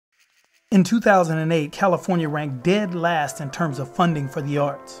In 2008, California ranked dead last in terms of funding for the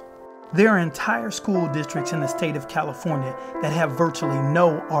arts. There are entire school districts in the state of California that have virtually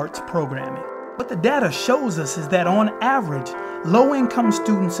no arts programming. What the data shows us is that on average, low-income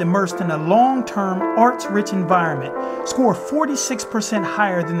students immersed in a long-term arts-rich environment score 46%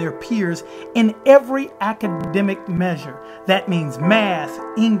 higher than their peers in every academic measure. That means math,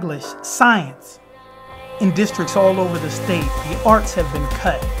 English, science. In districts all over the state, the arts have been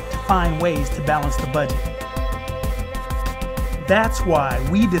cut to find ways to balance the budget. That's why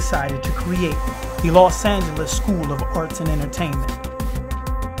we decided to create the Los Angeles School of Arts and Entertainment.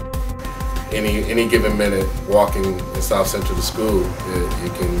 Any given minute walking in South Central to school, you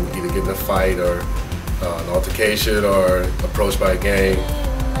can either get in a fight or an altercation or approached by a gang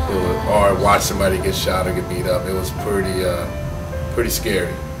or watch somebody get shot or get beat up. It was pretty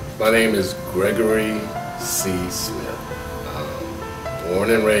scary. My name is Gregory C. Smith. Born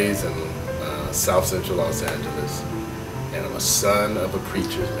and raised in South Central Los Angeles, and I'm a son of a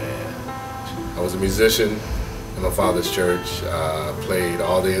preacher's man. I was a musician in my father's church. Played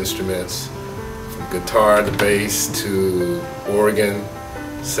all the instruments, from guitar to bass to organ,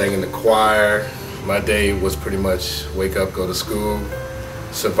 sang in the choir. My day was pretty much wake up, go to school,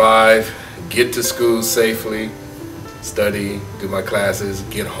 survive, get to school safely, study, do my classes,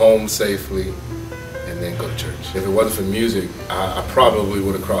 get home safely, and then go to church. If it wasn't for music, I probably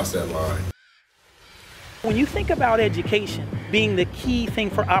would have crossed that line. When you think about education being the key thing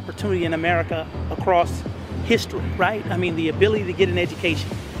for opportunity in America across history, right? I mean, the ability to get an education.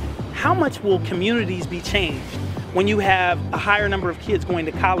 How much will communities be changed when you have a higher number of kids going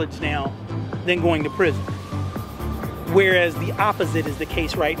to college now than going to prison? Whereas the opposite is the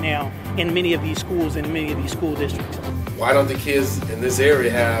case right now in many of these schools and many of these school districts. Why don't the kids in this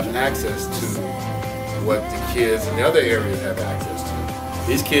area have access to what the kids in the other areas have access to?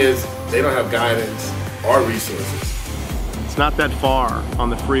 These kids, they don't have guidance or resources. It's not that far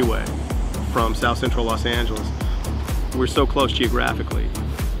on the freeway from South Central Los Angeles. We're so close geographically,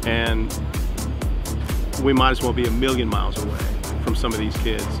 and we might as well be a million miles away from some of these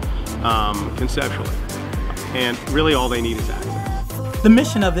kids conceptually. And really all they need is access. The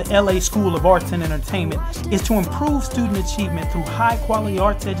mission of the L.A. School of Arts and Entertainment is to improve student achievement through high-quality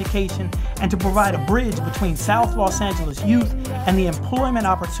arts education and to provide a bridge between South Los Angeles youth and the employment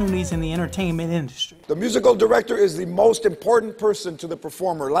opportunities in the entertainment industry. The musical director is the most important person to the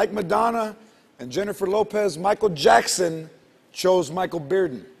performer. Like Madonna and Jennifer Lopez, Michael Jackson chose Michael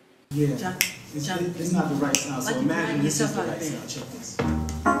Bearden. Yeah, it's not the right sound, so imagine this is the right sound. Check this.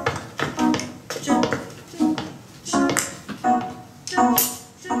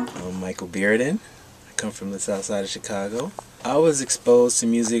 I'm Michael Bearden. I come from the south side of Chicago. I was exposed to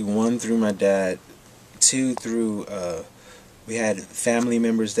music, one, through my dad, two, through, we had family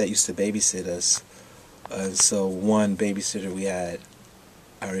members that used to babysit us. So one babysitter we had,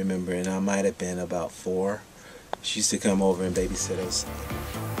 I remember, and I might have been about 4. She used to come over and babysit us.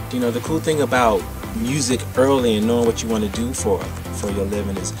 You know, the cool thing about music early and knowing what you want to do for your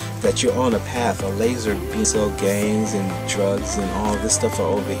living is that you're on a path. A.L.A.S.A.E being so gangs and drugs and all this stuff are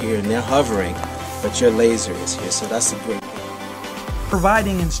over here and they're hovering, but your laser is here, so that's a great thing.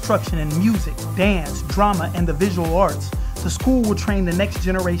 Providing instruction in music, dance, drama, and the visual arts, the school will train the next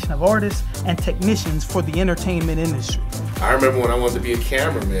generation of artists and technicians for the entertainment industry. I remember when I wanted to be a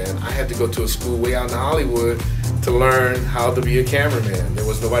cameraman, I had to go to a school way out in Hollywood to learn how to be a cameraman. There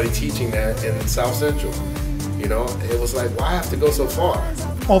was nobody teaching that in South Central. You know, it was like, why have to go so far?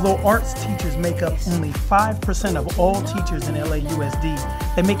 Although arts teachers make up only 5% of all teachers in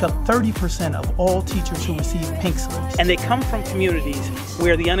LAUSD, they make up 30% of all teachers who receive pink slips. And they come from communities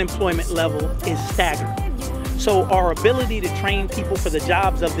where the unemployment level is staggering. So our ability to train people for the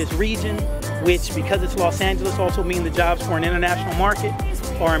jobs of this region, which because it's Los Angeles also mean the jobs for an international market,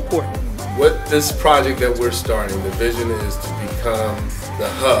 are important. What this project that we're starting, the vision is to become the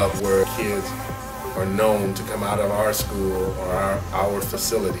hub where kids are known to come out of our school or our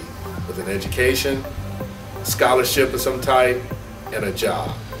facility with an education, scholarship of some type, and a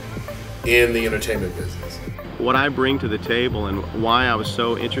job in the entertainment business. What I bring to the table and why I was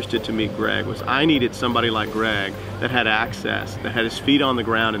so interested to meet Greg was I needed somebody like Greg that had access, that had his feet on the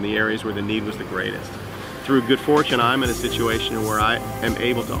ground in the areas where the need was the greatest. Through good fortune, I'm in a situation where I am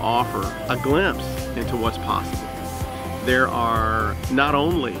able to offer a glimpse into what's possible. There are not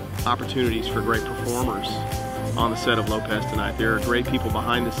only opportunities for great performers on the set of L.A.S.A.E tonight, there are great people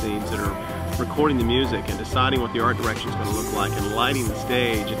behind the scenes that are recording the music and deciding what the art direction is going to look like and lighting the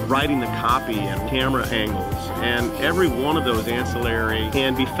stage and writing the copy and camera angles. And every one of those ancillary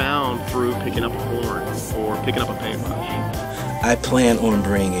can be found through picking up a horn or picking up a paintbrush. I plan on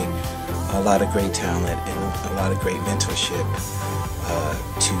bringing a lot of great talent and a lot of great mentorship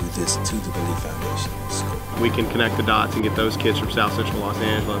to the Belief Foundation School. We can connect the dots and get those kids from South Central Los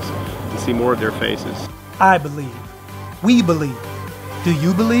Angeles and see more of their faces. I believe. We believe. Do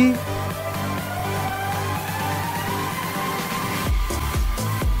you believe?